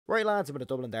Right lads, I'm in a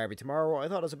Dublin derby tomorrow. I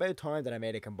thought it was about time that I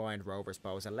made a combined Rovers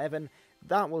Bows 11.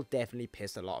 That will definitely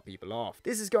piss a lot of people off.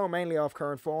 This is going mainly off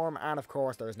current form, and of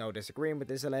course there is no disagreeing with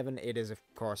this 11, it is of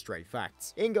course straight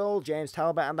facts. In goal, James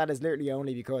Talbot, and that is literally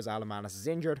only because Alamanis is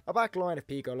injured. A back line of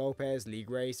Pico Lopez, Lee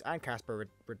Grace, and Kasper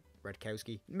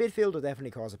Redkowski. Midfield will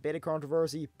definitely cause a bit of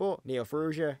controversy, but Neil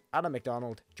Ferrugia, Adam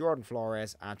McDonald, Jordan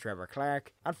Flores, and Trevor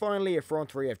Clark. And finally a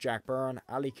front three of Jack Byrne,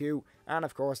 Ali Q, and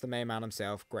of course the main man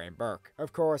himself, Graham Burke.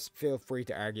 Of course, feel free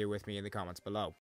to argue with me in the comments below.